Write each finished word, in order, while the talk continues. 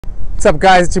What's up,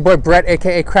 guys? It's your boy Brett,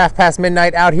 aka Craft Past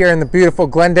Midnight, out here in the beautiful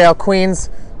Glendale,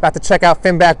 Queens. About to check out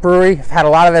Finback Brewery. I've had a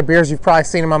lot of their beers. You've probably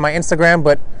seen them on my Instagram,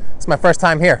 but it's my first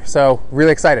time here, so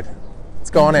really excited. Let's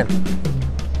go on in.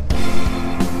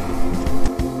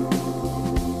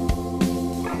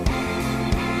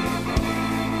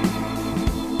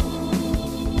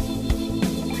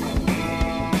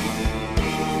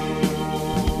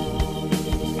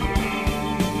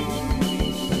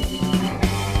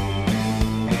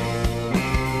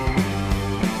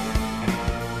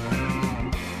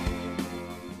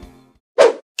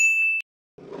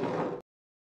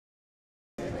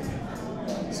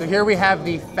 So here we have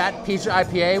the Fat Peach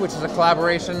IPA, which is a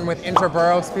collaboration with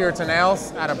Interborough Spirits and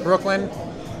Ales out of Brooklyn.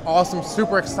 Awesome,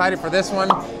 super excited for this one.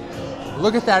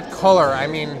 Look at that color. I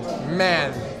mean,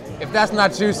 man, if that's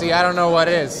not juicy, I don't know what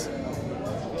is.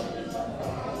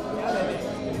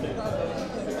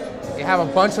 You have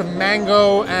a bunch of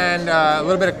mango and a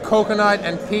little bit of coconut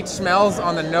and peach smells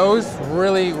on the nose.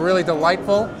 Really, really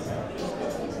delightful.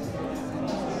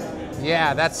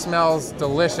 Yeah, that smells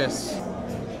delicious.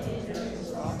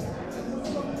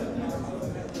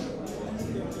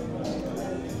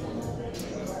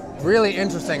 Really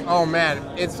interesting. Oh man,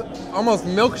 it's almost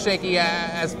milkshakey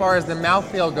as far as the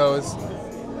mouthfeel goes.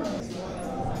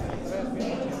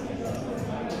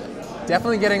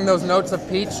 Definitely getting those notes of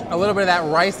peach. A little bit of that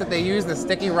rice that they use, the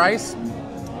sticky rice,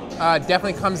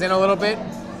 definitely comes in a little bit.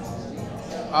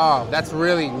 Oh, that's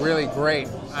really, really great.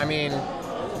 I mean,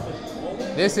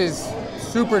 this is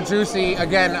super juicy.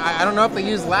 Again, I don't know if they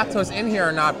use lactose in here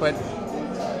or not, but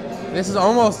this is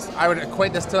almost, I would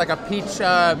equate this to like a peach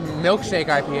milkshake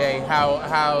IPA,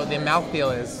 how the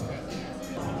mouthfeel is.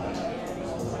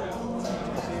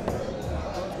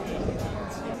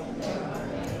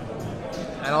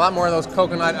 And a lot more of those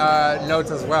coconut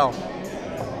notes as well.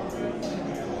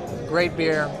 Great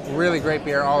beer, really great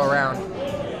beer all around.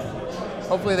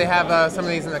 Hopefully they have some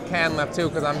of these in the can left too,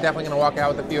 because I'm definitely gonna walk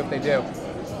out with a few if they do.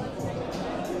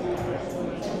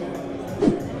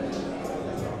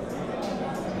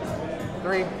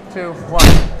 3, 2,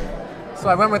 1. So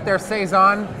I went with their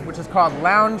Saison, which is called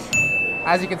Lounge.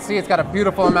 As you can see, it's got a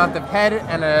beautiful amount of head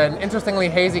and an interestingly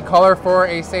hazy color for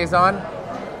a Saison.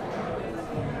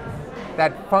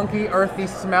 That funky, earthy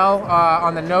smell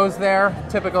on the nose there,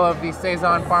 typical of the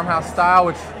Saison farmhouse style,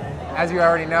 which, as you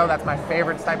already know, that's my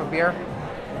favorite type of beer.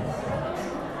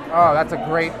 Oh, that's a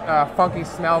great funky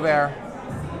smell there.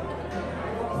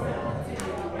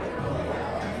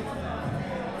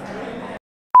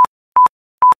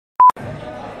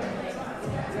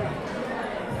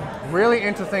 Really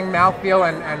interesting mouthfeel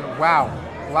and wow,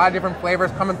 a lot of different flavors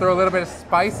coming through, a little bit of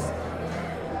spice.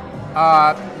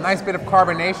 Nice bit of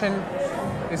carbonation.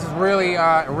 This is really,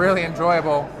 really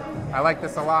enjoyable. I like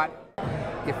this a lot.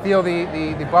 You feel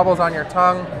the bubbles on your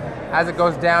tongue as it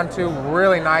goes down too.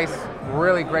 Really nice,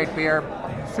 really great beer.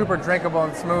 Super drinkable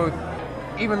and smooth.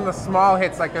 Even the small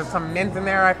hits, like there's some mint in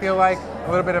there, I feel like. A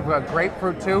little bit of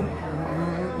grapefruit too.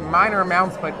 Minor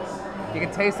amounts, but you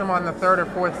can taste them on the third or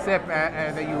fourth sip,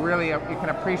 and that you can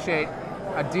appreciate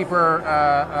a deeper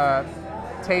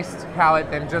taste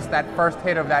palette than just that first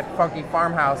hit of that funky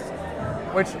farmhouse,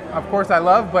 which of course I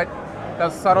love, but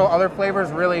those subtle other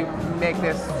flavors really make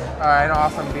this an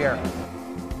awesome beer.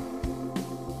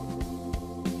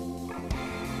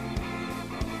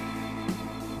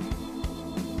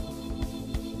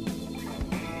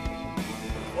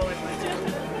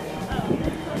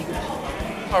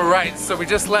 All right, so we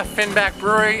just left Finback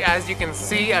Brewery. As you can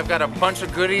see, I've got a bunch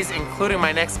of goodies, including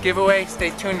my next giveaway. Stay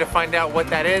tuned to find out what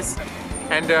that is.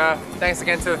 And thanks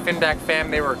again to the Finback fam,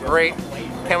 they were great.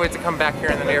 Can't wait to come back here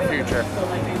in the near future.